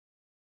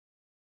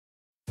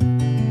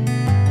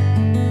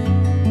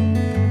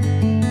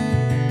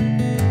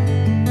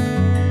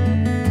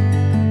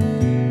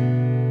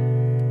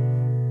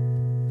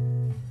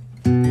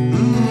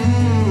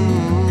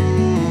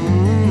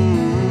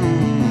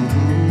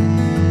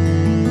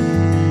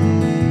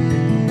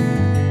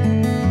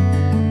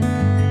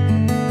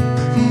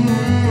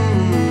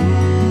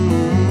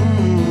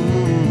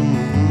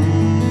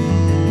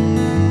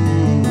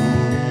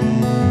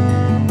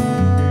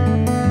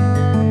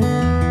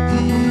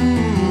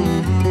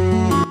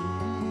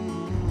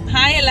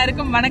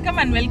எல்லாருக்கும் வணக்கம்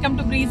and welcome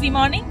to BREEZY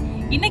morning.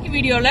 இன்னைக்கு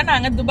வீடியோல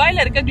நாங்க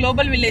துபாயில இருக்க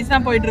குளோபல் வில்லேஜ்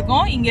தான் போயிட்டு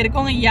இருக்கோம். இங்க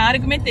இருக்கவங்க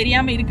யாருக்குமே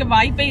தெரியாம இருக்க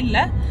வாய்ப்பே இல்ல.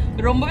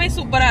 ரொம்பவே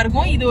சூப்பரா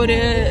இருக்கும். இது ஒரு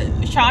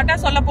ஷார்ட்டா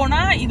சொல்ல போனா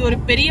இது ஒரு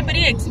பெரிய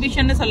பெரிய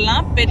எக்ஸிபிஷன்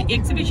சொல்லலாம்.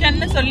 எக்ஸிபிஷன்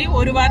சொல்லி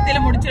ஒரு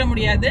வார்த்தையில முடிச்சிட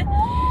முடியாது.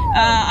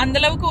 அந்த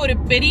அளவுக்கு ஒரு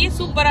பெரிய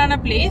சூப்பரான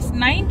பிளேஸ்.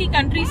 90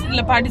 கண்ட்ரீஸ்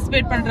இதுல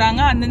பார்ட்டிசிபேட்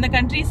பண்றாங்க. அந்தந்த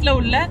கண்ட்ரீஸ்ல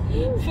உள்ள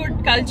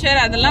ஃபுட்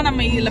கல்ச்சர் அதெல்லாம்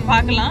நம்ம இதுல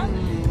பார்க்கலாம்.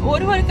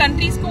 ஒரு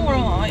கண்ட்ரீஸ்க்கும்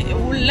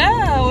உள்ள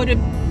ஒரு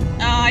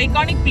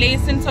ஐகானிக்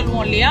பிளேஸ்ன்னு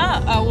சொல்லுவோம் இல்லையா,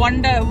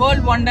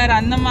 வேர்ல்ட் ஒண்டர்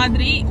அந்த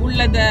மாதிரி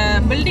உள்ள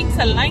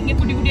பில்டிங்ஸ் எல்லாம் இங்க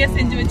குட்டி குட்டியா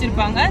செஞ்சு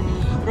வச்சிருப்பாங்க.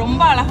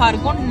 ரொம்ப அழகா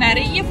இருக்கும்.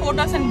 நிறைய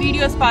போட்டோஸ் அண்ட்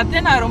வீடியோஸ்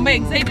பார்த்து நான் ரொம்ப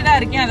எக்ஸைட்டடா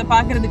இருக்கேன் அதை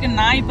பாக்குறதுக்கு.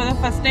 நான் இப்பதான்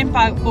ஃபர்ஸ்ட் டைம்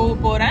போக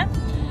போறேன்.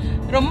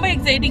 ரொம்ப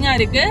எக்ஸைட்டிங்கா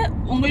இருக்கு.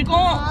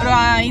 உங்களுக்கும்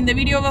இந்த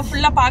வீடியோவை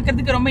ஃபுல்லா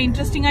பாக்குறதுக்கு ரொம்ப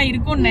இன்ட்ரெஸ்டிங்கா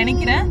இருக்கும்னு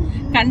நினைக்கிறேன்.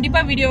 கண்டிப்பா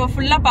வீடியோவை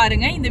ஃபுல்லா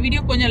பாருங்க. இந்த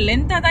வீடியோ கொஞ்சம்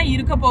லென்த்தா தான்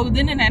இருக்க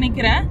போகுதுன்னு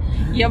நினைக்கிறேன்.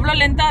 எவ்வளவு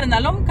லென்த்தா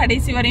இருந்தாலும்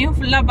கடைசி வரையும்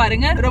ஃபுல்லா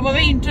பாருங்க.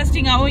 ரொம்பவே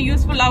இன்ட்ரெஸ்டிங்காவும்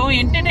யூஸ்ஃபுல்லாவும்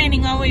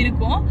என்டர்டைனிங்காவும்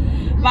இருக்கும்.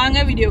 வாங்க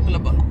வீடியோக்குள்ள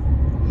போகலாம்.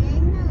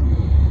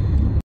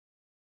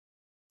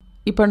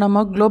 இப்போ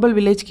நம்ம குளோபல்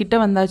வில்லேஜ் கிட்ட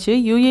வந்தாச்சு.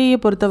 யூஏஏ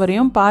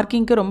பொறுத்தவரையும்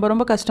பார்க்கிங்க்கு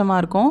ரொம்ப கஷ்டமாக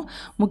இருக்கும்.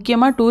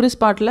 முக்கியமாக டூரிஸ்ட்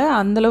ஸ்பாட்டில்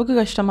அந்தளவுக்கு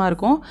கஷ்டமாக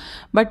இருக்கும்.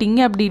 பட்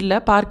இங்கே அப்படி இல்லை.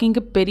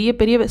 பார்க்கிங்க்கு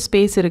பெரிய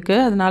ஸ்பேஸ்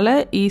இருக்குது. அதனால்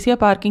ஈஸியாக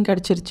பார்க்கிங்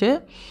கிடச்சிருச்சு.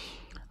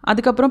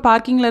 அதுக்கப்புறம்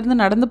பார்க்கிங்லேருந்து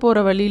நடந்து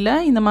போகிற வழியில்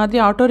இந்த மாதிரி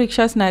ஆட்டோ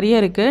ரிக்ஷாஸ்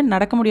நிறைய இருக்குது.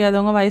 நடக்க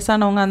முடியாதவங்க,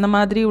 வயசானவங்க அந்த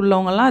மாதிரி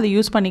உள்ளவங்கலாம் அதை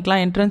யூஸ்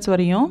பண்ணிக்கலாம் என்ட்ரன்ஸ்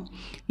வரையும்.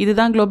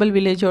 இதுதான் குளோபல்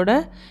வில்லேஜோட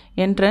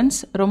என்ட்ரன்ஸ்.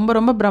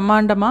 ரொம்ப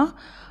பிரம்மாண்டமாக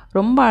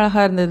ரொம்ப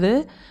அழகாக இருந்தது.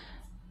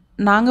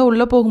 நாங்கள்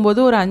உள்ளே போகும்போது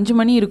ஒரு 5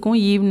 மணி இருக்கும்.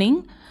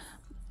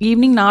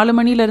 ஈவினிங் 4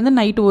 மணிலேருந்து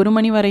நைட்டு 1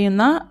 மணி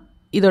வரையும் தான்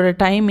இதோட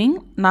டைமிங்.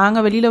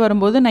 நாங்கள் வெளியில்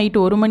வரும்போது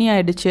நைட்டு 1 மணி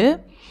ஆகிடுச்சு.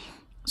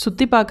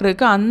 சுற்றி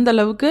பார்க்குறதுக்கு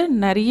அந்தளவுக்கு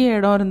நிறைய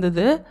இடம்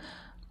இருந்தது.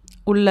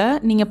 உள்ளே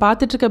நீங்கள்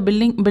பார்த்துட்ருக்க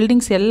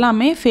பில்டிங்ஸ்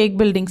எல்லாமே ஃபேக்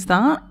பில்டிங்ஸ்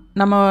தான்.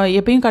 நம்ம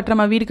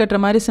எப்பயும் வீடு கட்டுற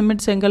மாதிரி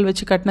சிமெண்ட் செங்கல்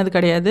வச்சு கட்டினது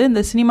கிடையாது.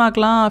 இந்த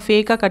சினிமாக்கெலாம்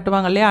ஃபேக்காக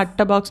கட்டுவாங்க இல்லையா,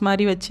 அட்டை பாக்ஸ்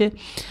மாதிரி வச்சு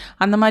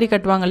அந்த மாதிரி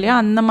கட்டுவாங்க இல்லையா,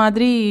 அந்த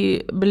மாதிரி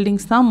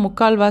பில்டிங்ஸ் தான்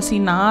முக்கால்வாசி.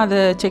 நான்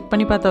அதை செக்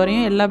பண்ணி பார்த்த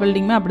வரையும் எல்லா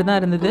பில்டிங்குமே அப்படி தான்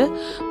இருந்தது.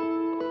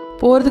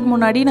 போகிறதுக்கு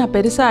முன்னாடி நான்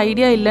பெருசாக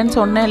ஐடியா இல்லைன்னு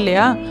சொன்னேன்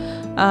இல்லையா,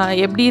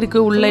 எப்படி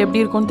இருக்குது உள்ளே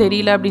எப்படி இருக்கும்னு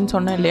தெரியல அப்படின்னு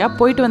சொன்னேன் இல்லையா.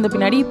 போயிட்டு வந்த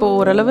பின்னாடி இப்போது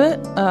ஓரளவு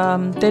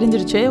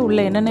தெரிஞ்சிருச்சு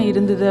உள்ளே என்னென்ன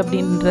இருந்தது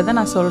அப்படின்றத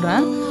நான்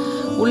சொல்கிறேன்.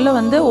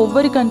 உள்ளே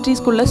ஒவ்வொரு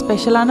கண்ட்ரீஸ்க்குள்ளே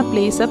ஸ்பெஷலான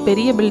பிளேஸை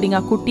பெரிய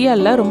பில்டிங்காக குட்டியாக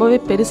இல்லை ரொம்பவே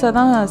பெருசாக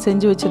தான்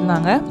செஞ்சு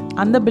வச்சுருந்தாங்க.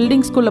 அந்த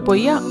பில்டிங்ஸ்குள்ளே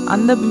போய்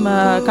அந்த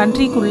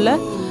கண்ட்ரிக்குள்ளே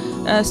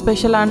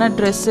ஸ்பெஷலான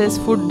ட்ரெஸ்ஸஸ்,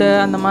 ஃபுட்டு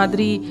அந்த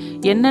மாதிரி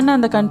என்னென்ன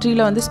அந்த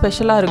கண்ட்ரியில்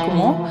ஸ்பெஷலாக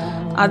இருக்குமோ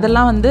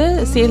அதெல்லாம்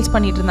சேல்ஸ்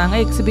பண்ணிகிட்டு இருந்தாங்க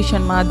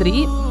எக்ஸிபிஷன் மாதிரி.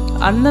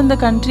 அந்தந்த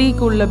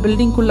கண்ட்ரிக்குள்ள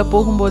பில்டிங்குள்ளே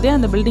போகும்போதே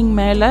அந்த பில்டிங்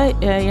மேலே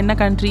என்ன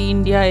country,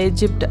 India,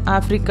 Egypt,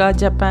 Africa,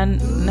 Japan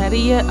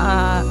நிறைய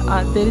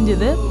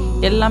தெரிஞ்சுது.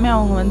 எல்லாமே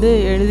அவங்க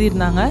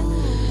எழுதியிருந்தாங்க.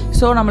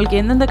 ஸோ நம்மளுக்கு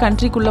எந்தெந்த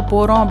கண்ட்ரிக்குள்ளே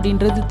போகிறோம்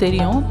அப்படின்றது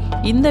தெரியும்.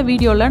 இந்த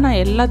வீடியோவில் நான்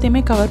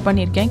எல்லாத்தையுமே கவர்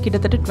பண்ணியிருக்கேன்.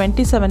 கிட்டத்தட்ட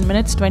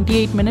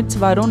 28 மினிட்ஸ்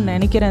வரும்னு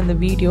நினைக்கிறேன் இந்த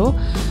வீடியோ.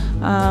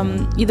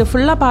 இதை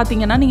ஃபுல்லாக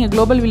பார்த்தீங்கன்னா நீங்கள்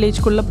குளோபல்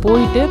வில்லேஜ்குள்ளே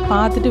போயிட்டு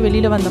பார்த்துட்டு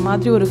வெளியில் வந்த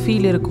மாதிரி ஒரு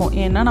ஃபீல் இருக்கும்.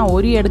 ஏன்னா நான்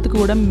ஒரு இடத்துக்கு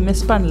கூட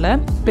மிஸ் பண்ணல.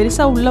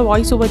 பெருசாக உள்ள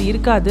வாய்ஸ் ஓவர்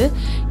இருக்காது.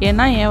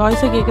 ஏன்னா என்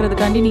வாய்ஸை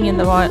கேட்குறதுக்காண்டி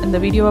நீங்கள் இந்த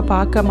வீடியோவை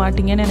பார்க்க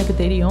மாட்டீங்கன்னு எனக்கு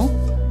தெரியும்.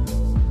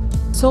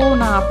 ஸோ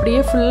நான் அப்படியே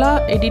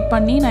ஃபுல்லாக எடிட்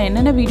பண்ணி நான்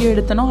என்னென்ன வீடியோ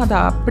எடுத்தனோ அதை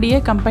அப்படியே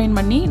கம்பைன்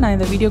பண்ணி நான்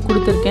இந்த வீடியோ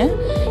கொடுத்துருக்கேன்.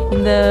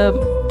 இந்த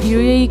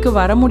யூஏஇக்கு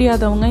வர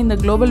முடியாதவங்க, இந்த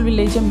குளோபல்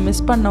வில்லேஜை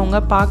மிஸ் பண்ணவங்க,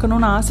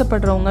 பார்க்கணுன்னு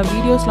ஆசைப்படுறவங்க,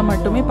 வீடியோஸில்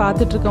மட்டுமே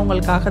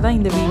பார்த்துட்ருக்கவங்களுக்காக தான்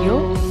இந்த வீடியோ.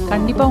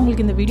 கண்டிப்பாக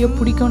உங்களுக்கு இந்த வீடியோ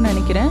பிடிக்கும்னு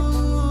நினைக்கிறேன்.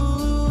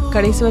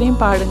 கடைசி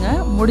வரையும்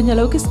பாருங்கள். முடிஞ்ச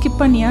அளவுக்கு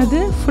ஸ்கிப்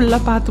பண்ணியாவது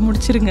ஃபுல்லாக பார்த்து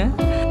முடிச்சிருங்க.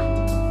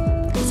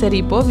 சரி,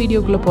 இப்போது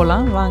வீடியோக்குள்ளே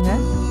போகலாம் வாங்க.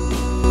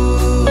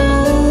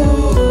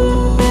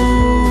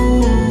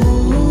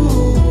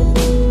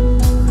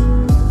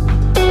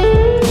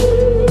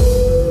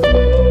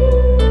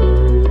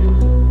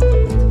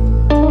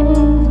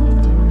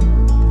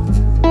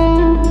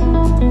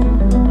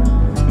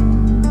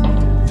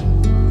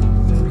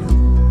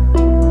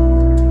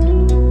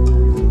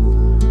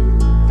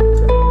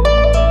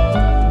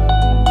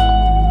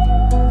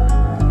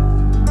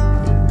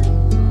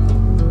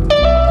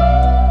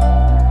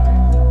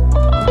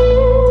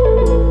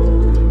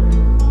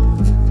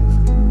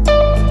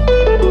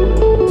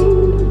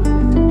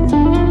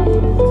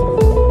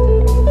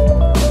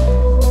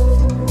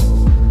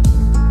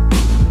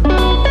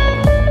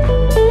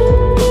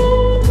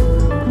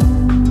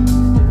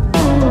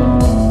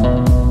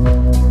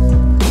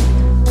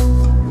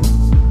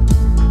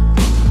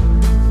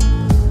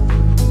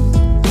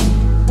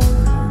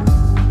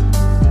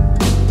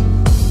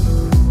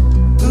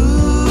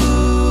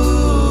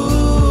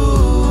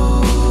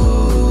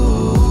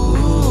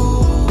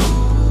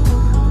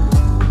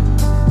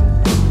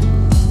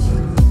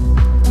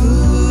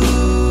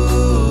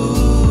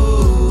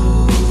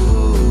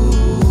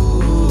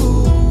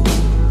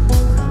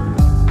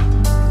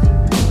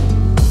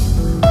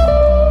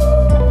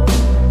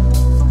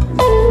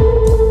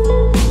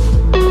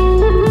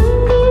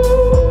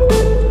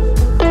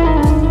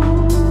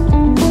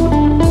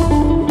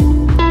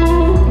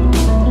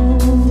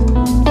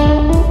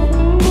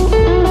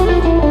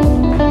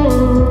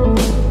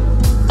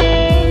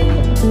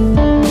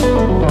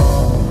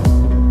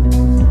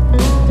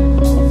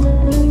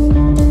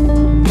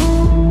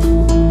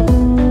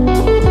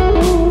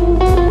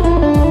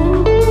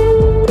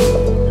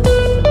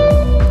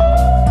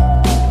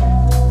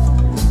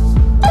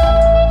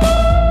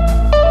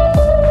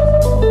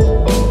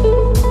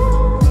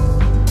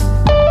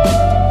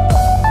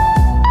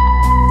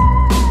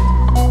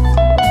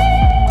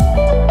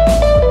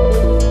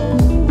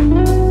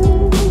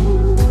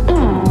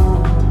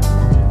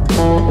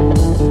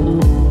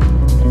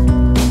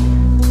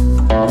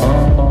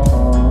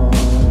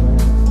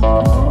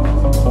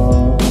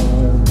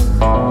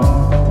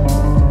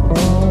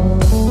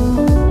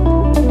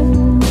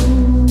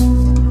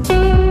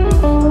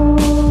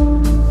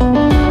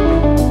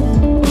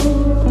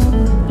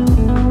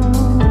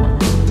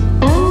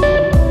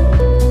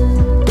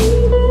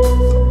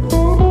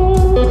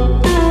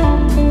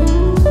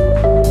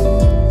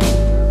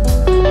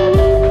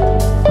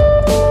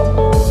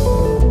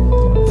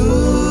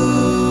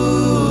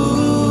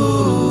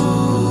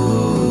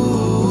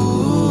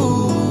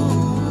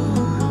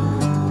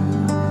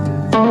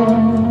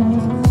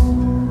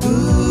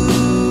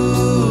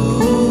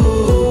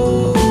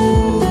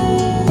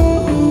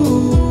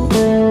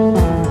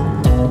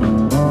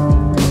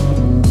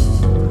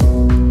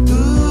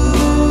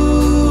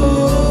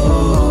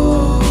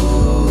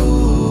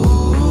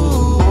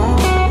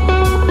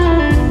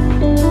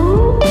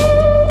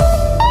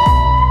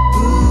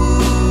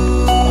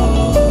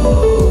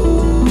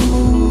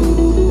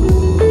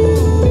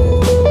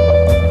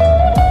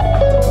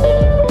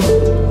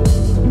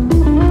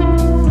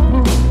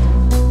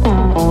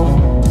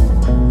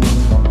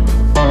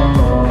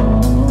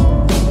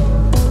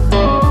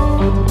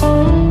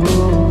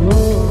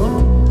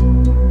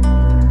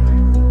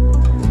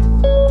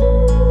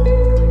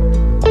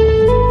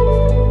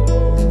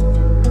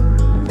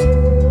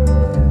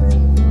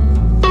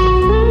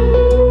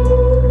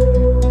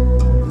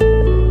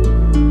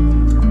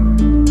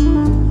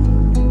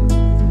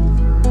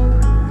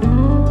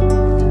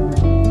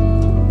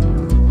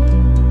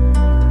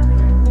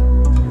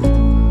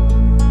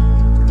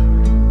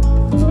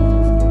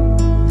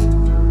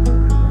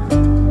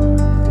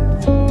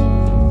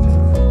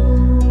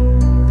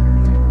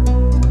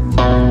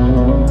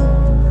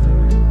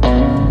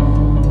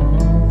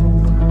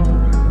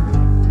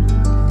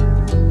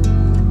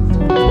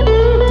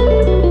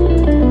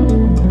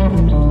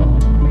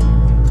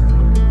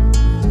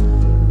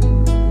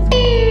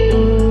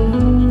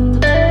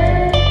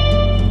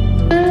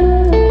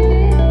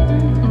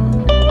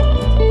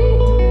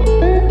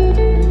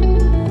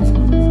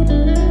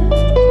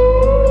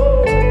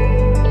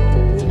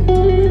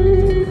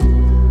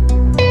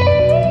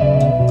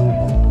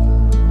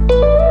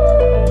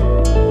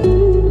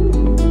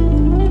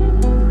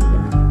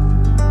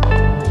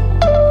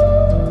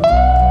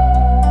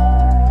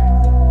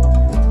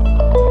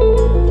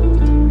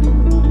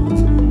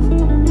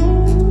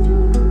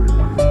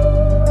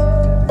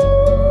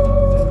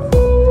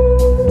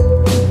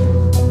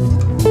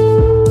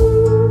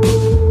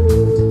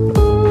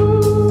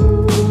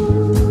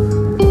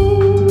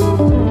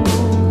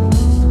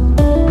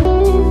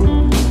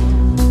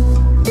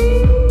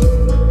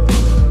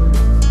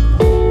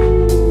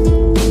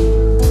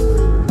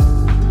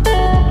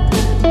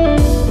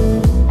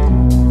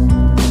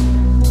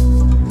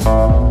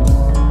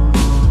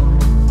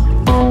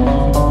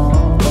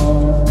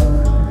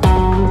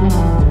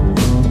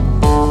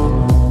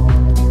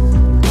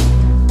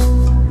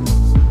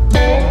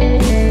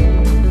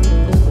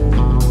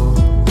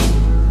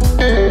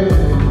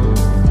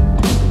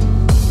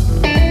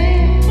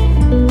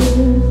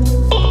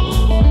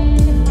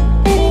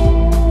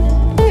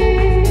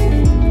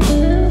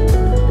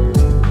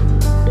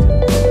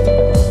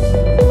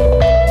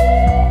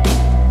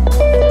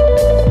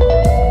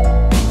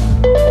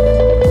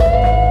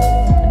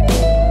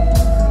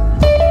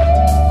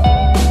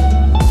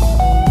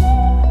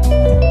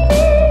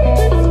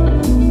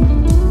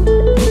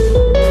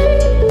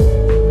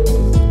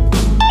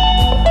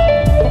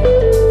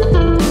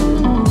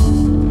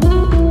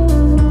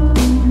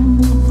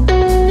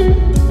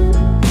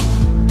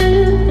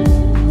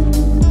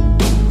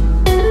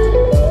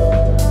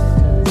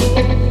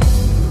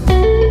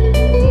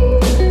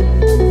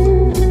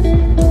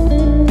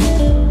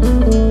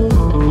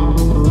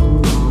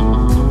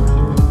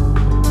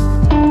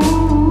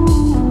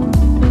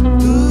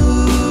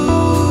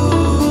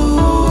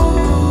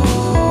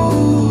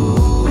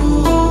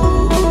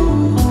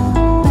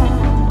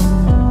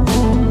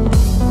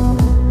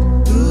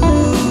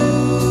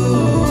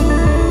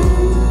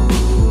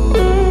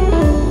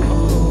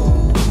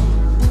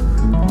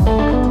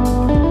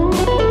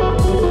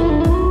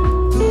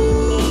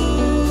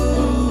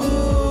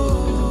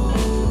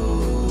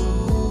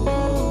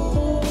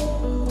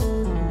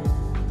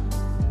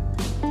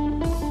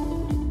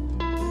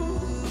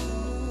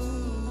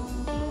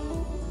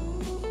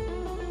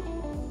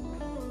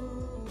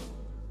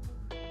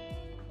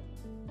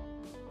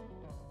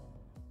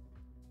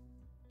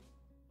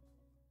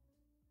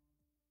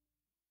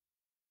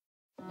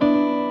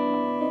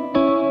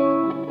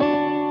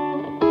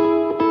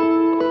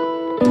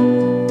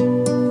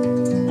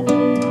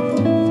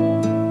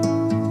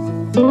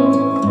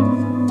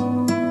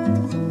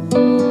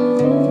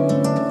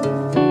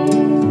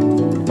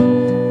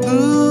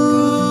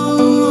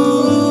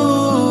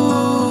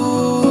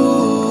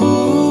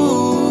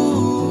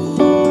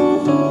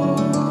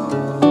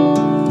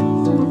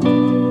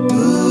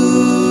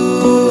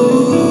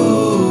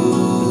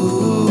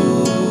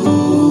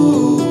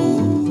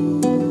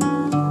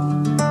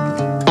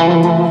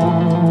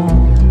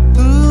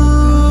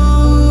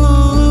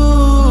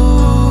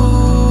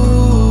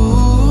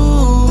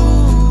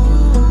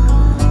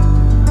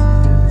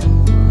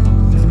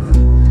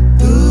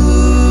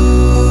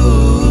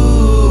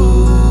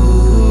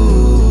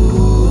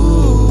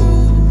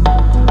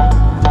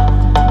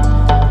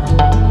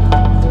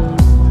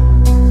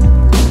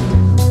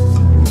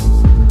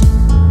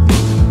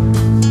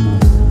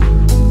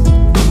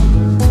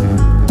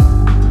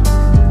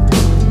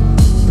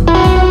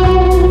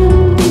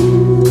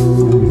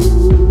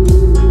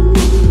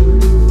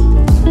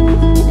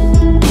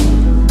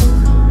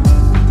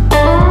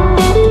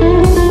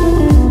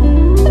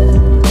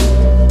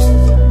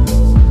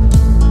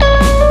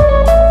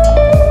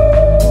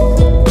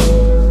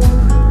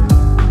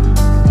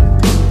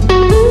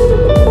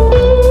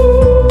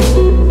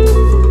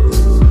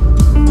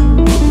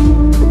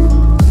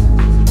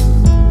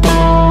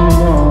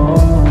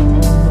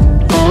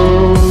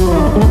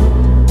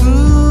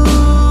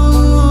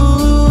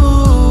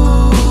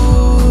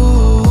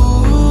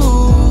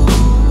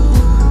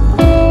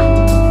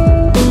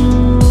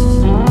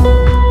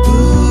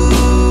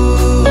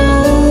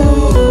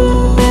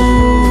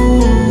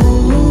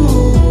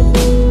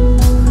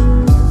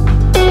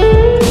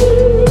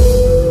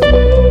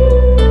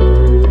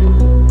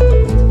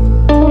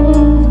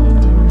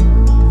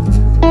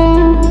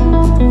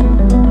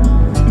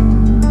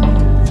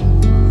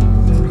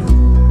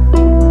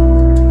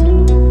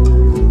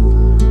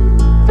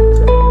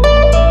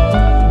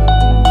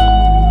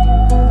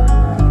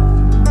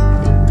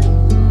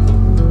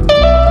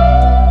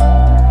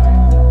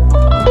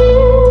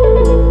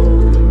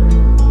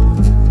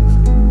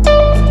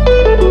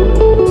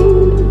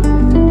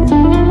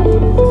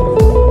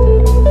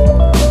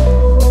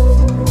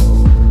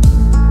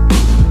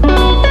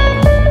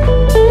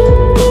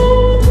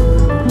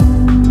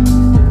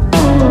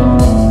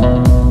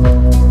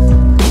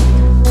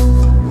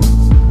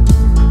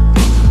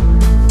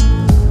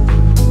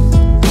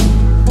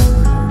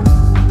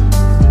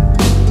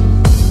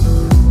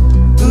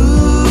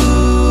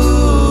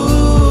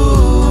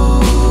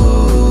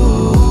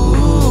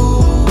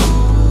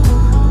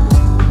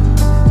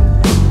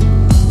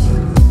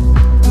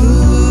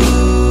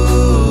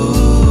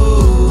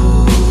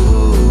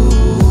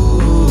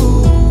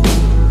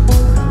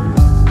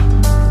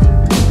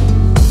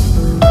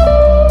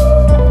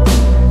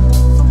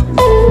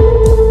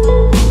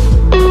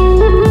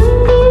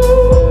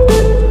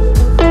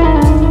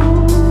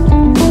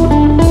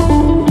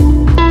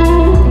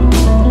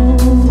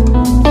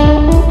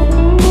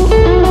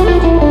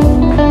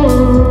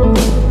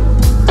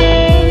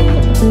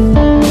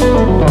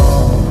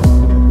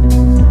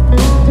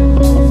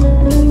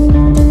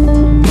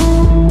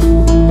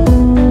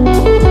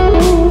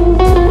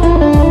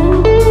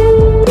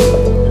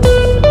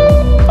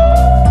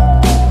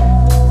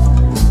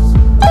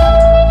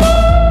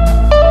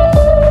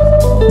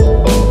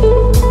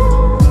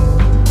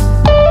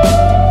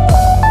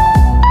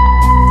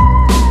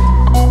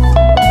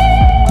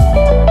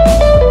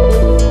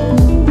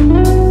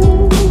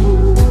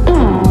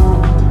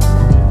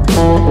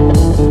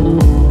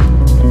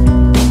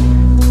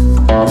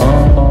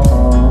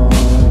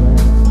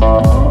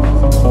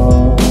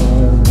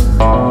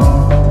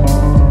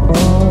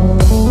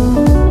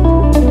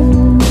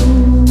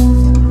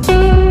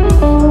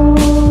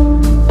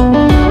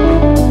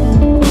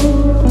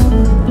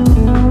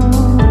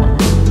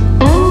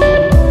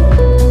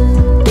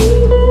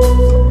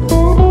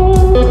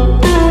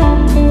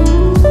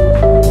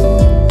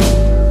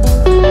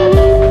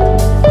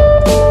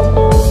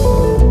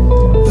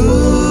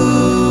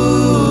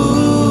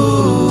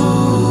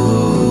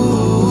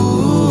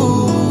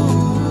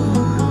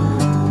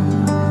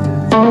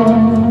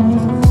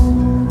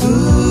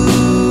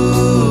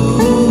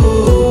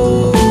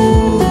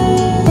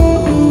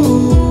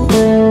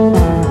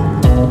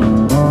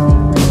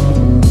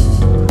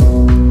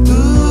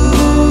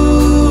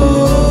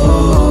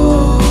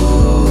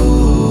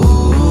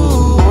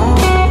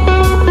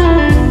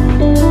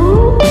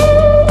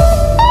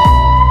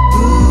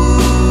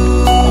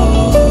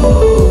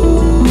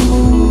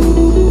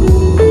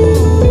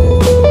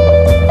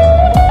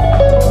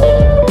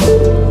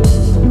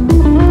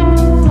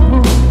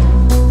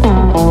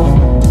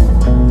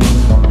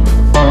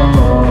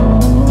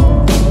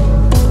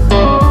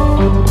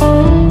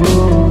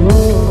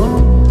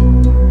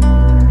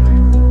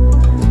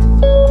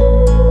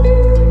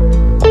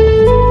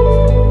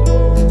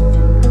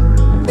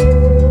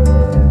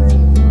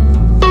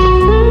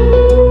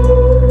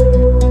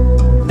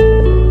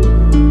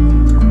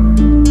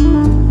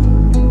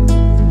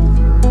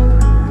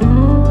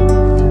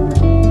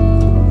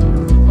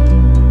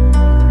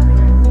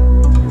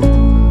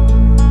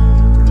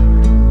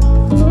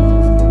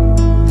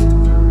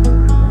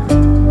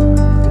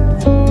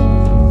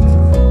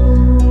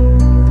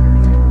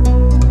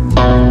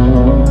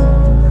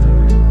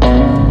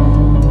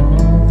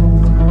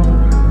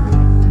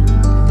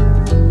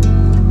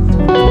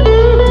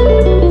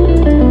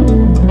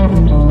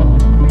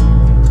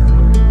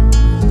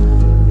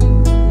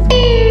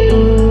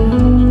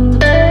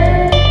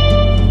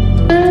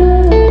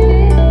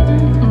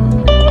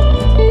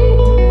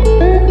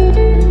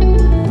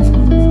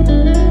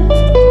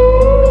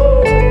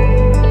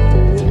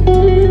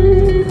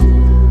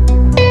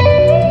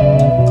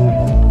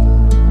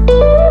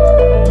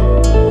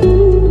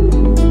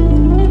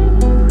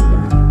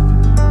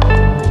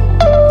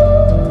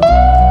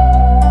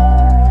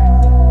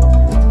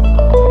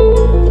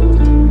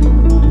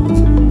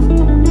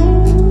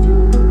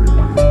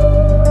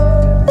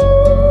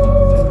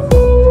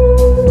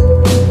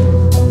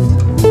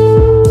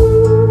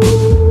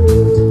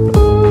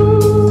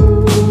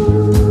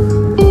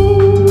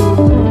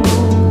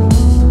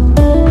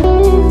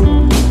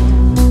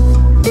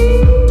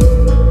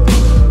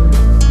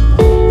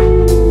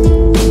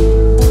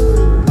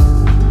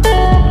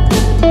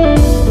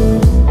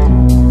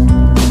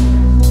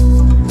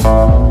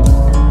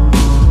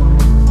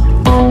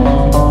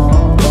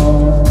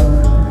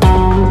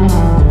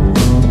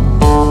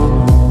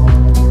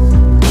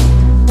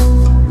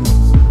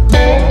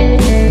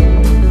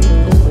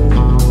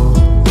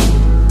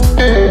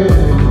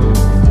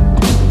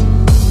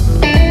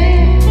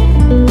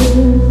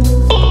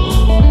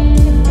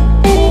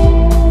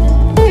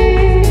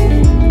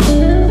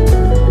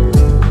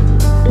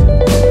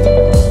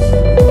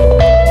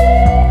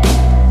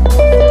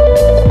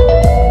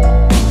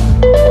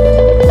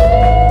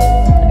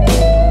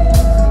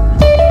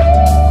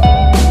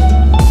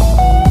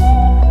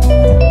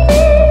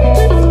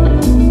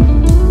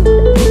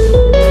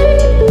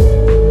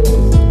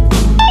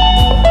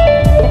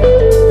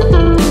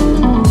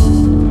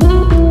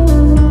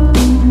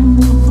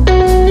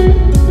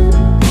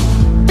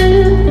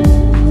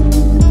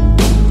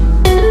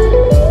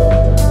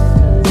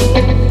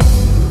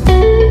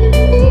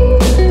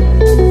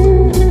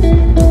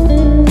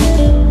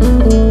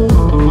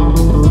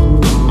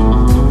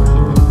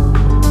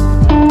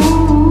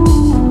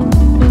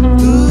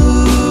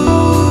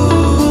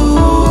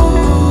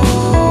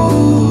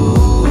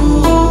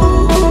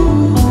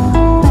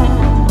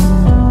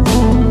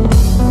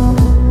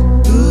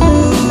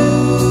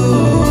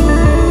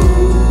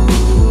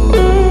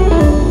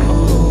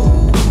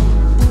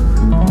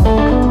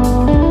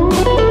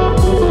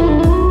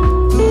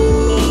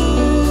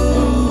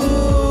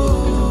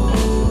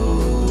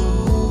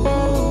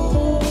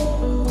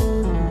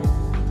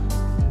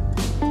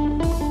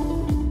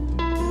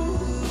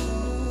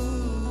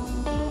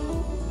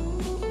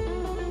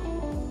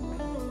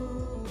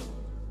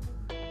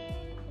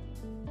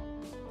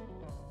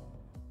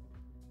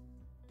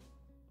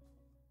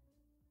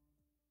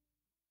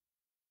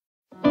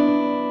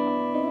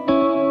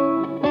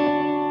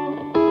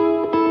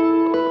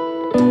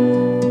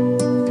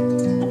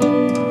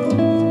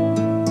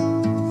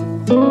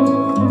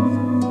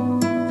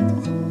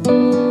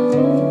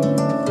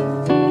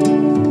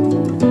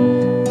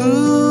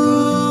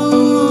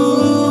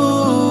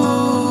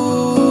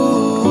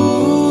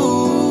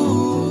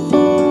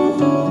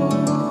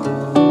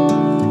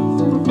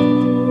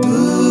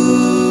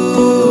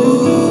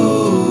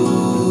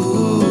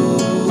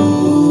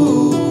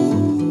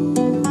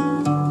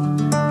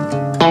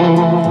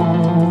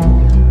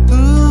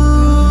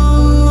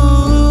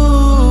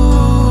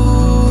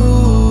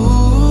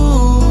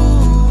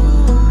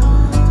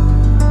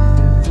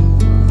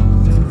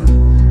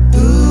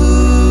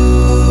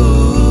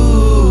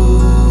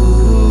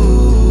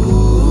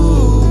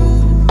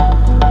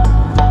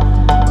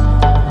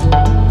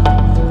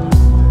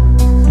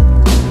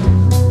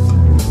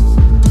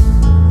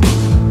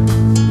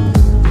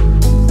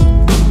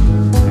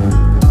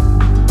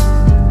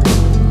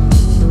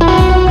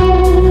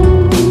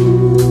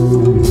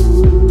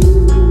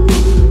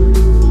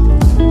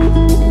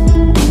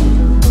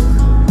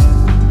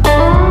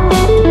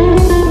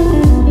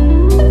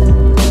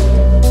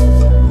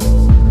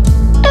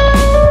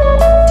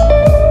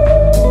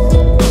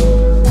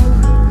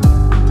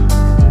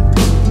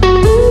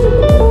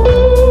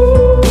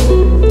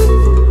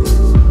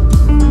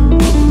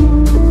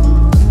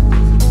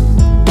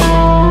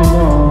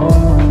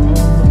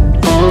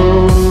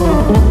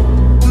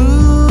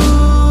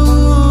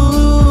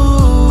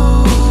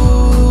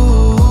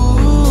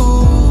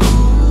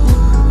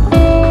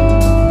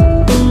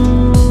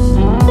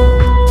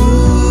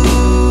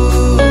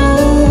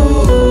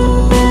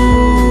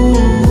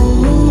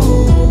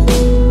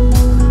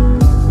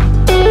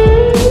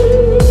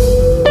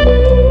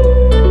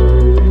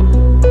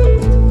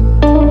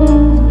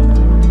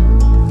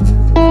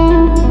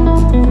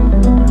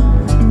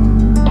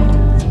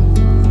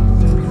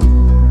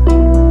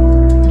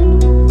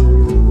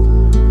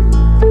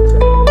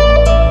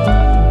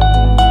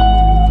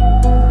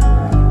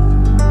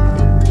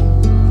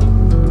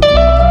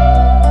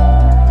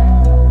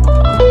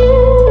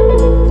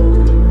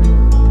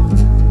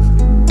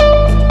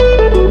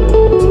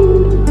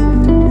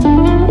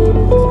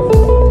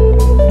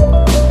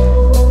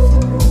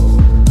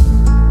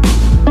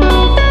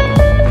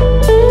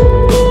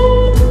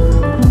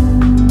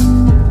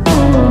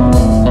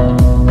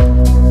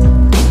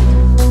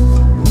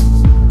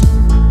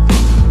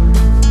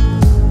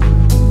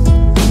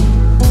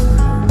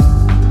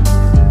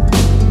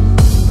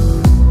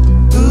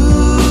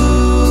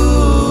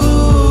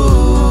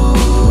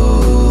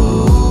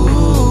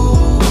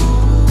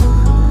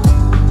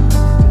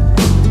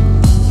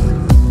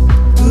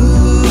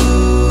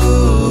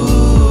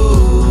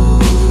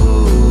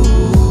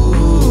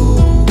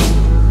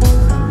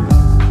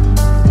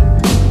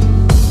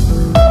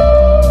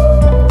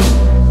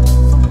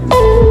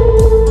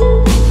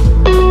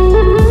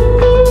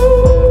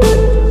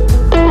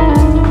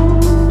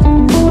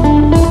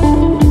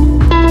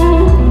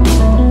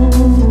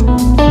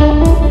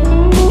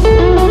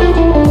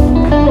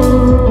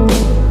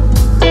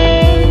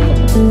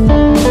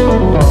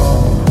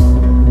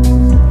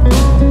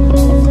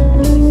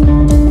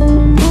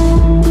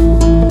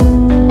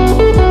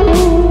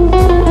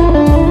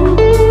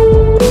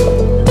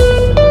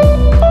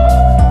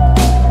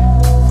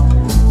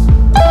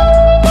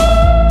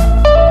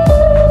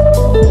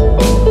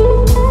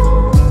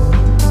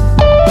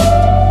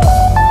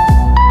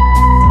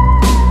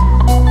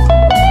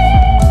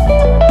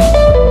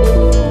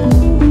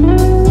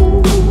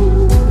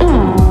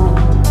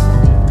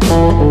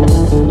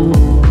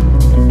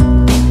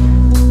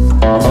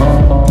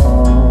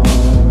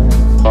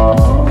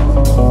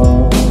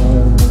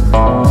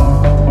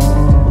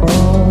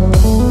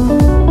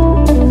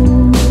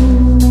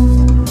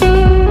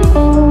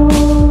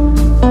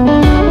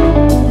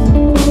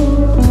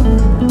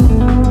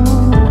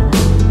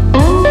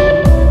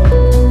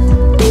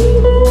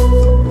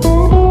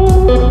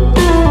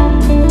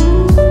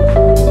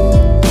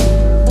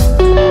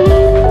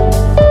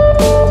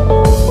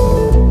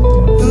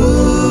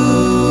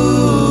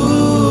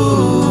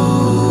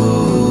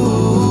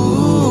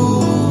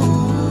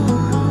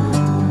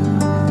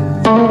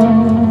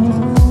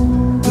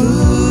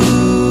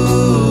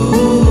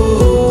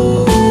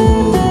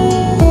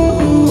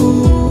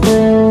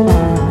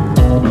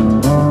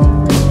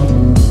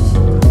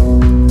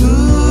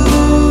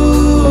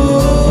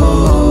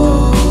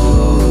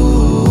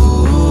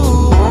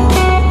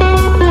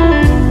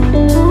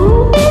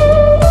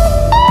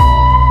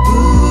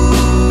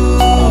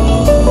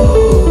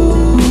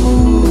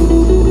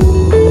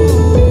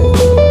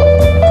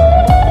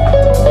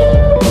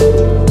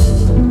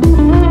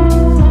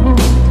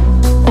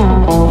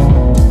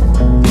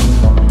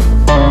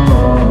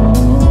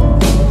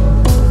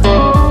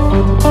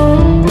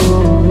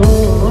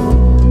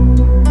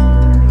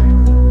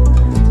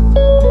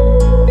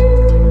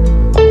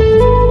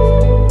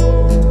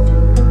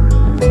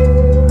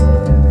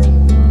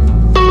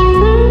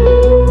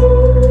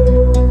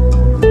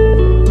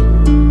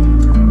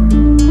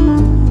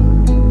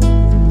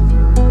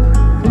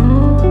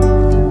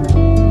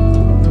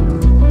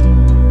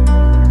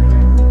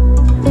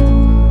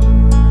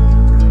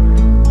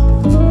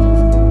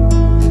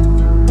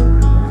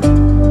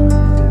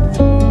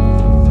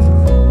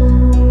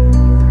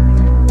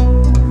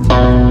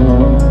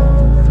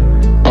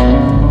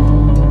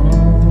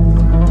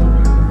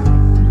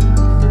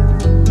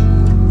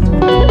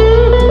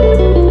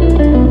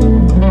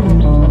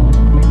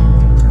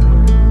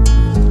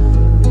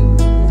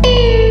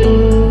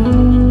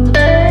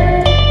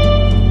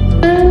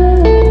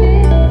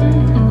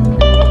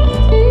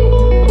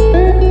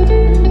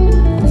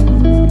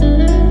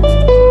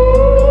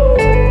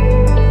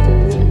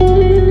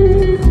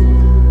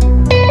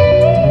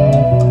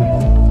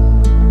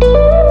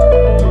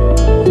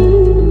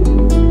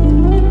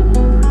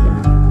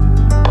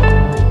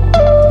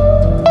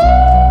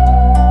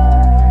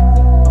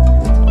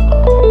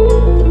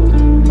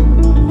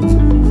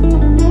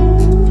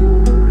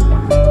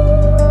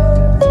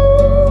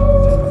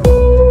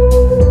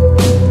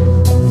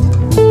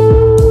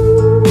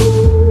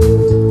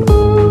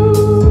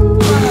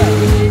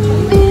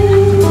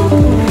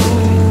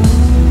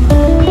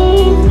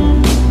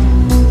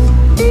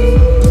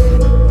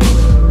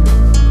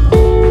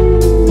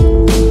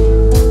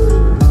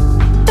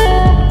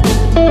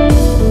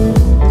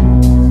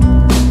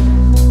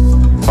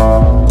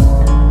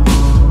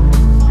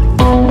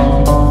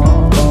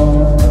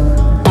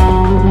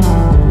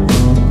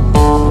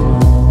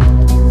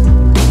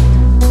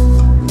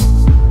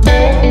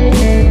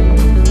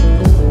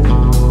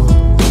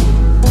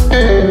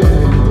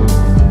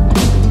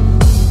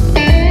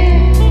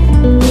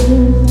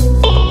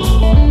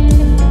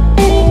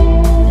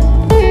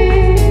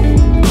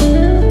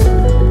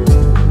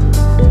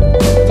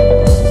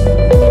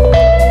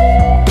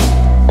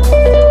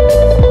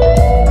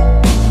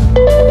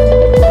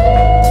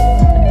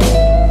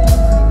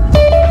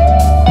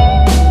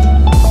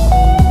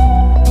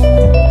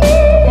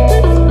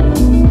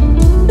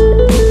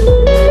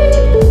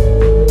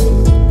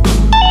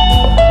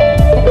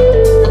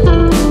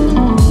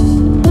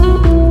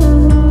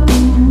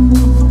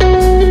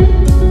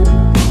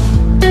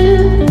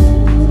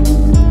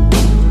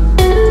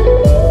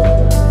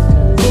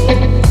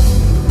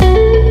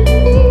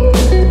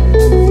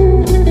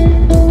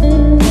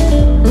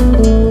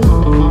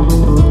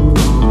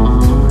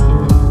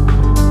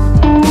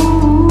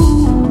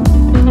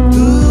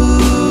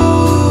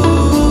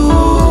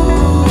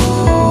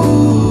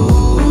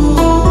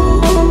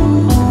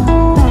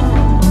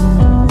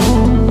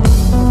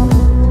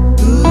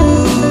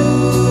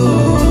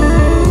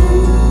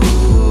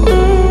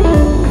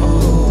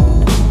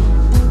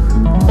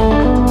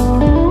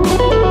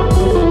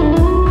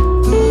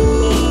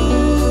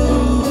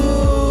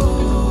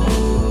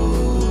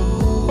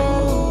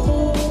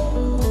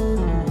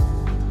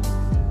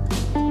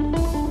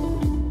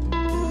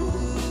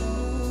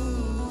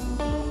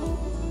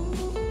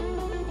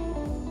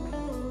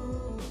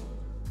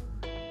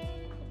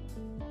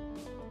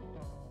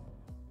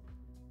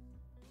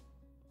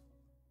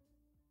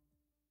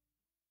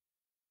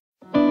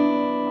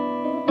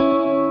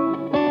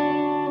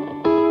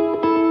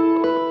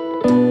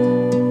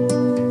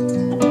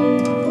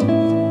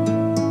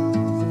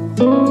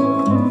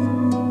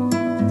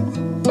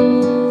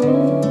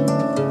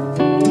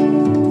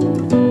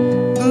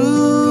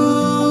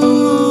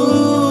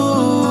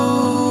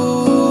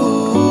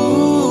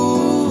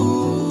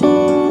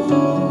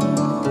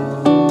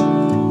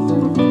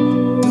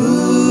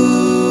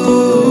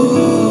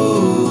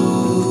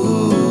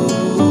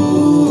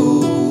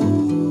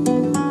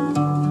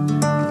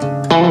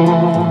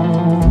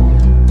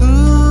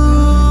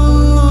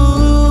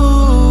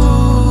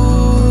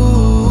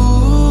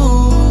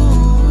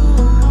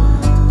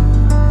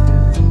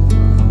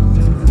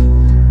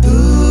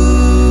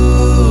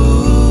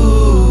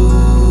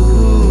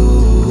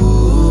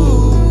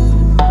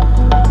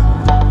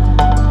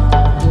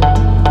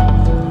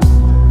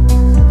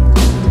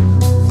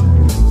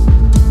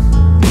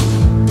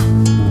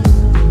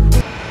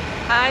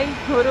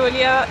 ஒரு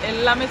வழியாக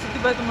எல்லாமே சுற்றி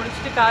பார்த்து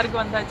முடிச்சுட்டு காருக்கு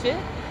வந்தாச்சு,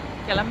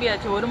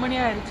 கிளம்பியாச்சு. 1 மணி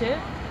ஆயிடுச்சு.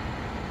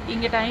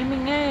 இங்கே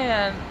டைமிங்கே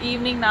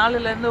ஈவினிங்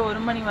 4லேருந்து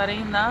 1 மணி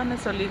வரையும்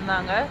தான்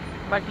சொல்லியிருந்தாங்க.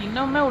 பட்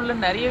இன்னுமே உள்ள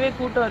நிறையவே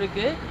கூட்டம்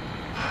இருக்குது.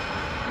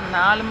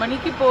 4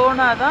 மணிக்கு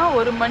போனால் தான்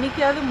 1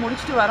 மணிக்காவது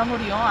முடிச்சுட்டு வர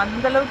முடியும்.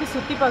 அந்தளவுக்கு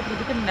சுற்றி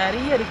பார்க்குறதுக்கு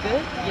நிறைய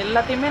இருக்குது.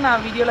 எல்லாத்தையுமே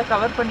நான் வீடியோவில்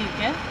கவர்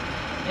பண்ணியிருக்கேன்.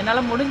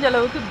 என்னால் முடிஞ்ச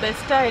அளவுக்கு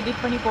பெஸ்ட்டாக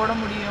எடிட் பண்ணி போட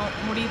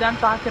முடியுதான்னு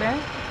பார்க்குறேன்.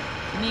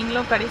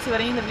 நீங்களும் கடைசி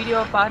வரையும் இந்த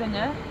வீடியோவை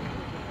பாருங்கள்,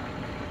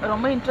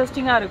 ரொம்ப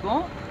இன்ட்ரெஸ்டிங்காக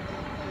இருக்கும்.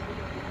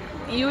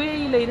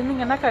 யூஏஇயில்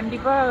இருந்தீங்கன்னா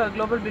கண்டிப்பாக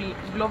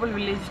குளோபல்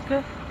வில்லேஜ்க்கு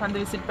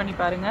வந்து விசிட் பண்ணி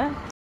பாருங்கள்.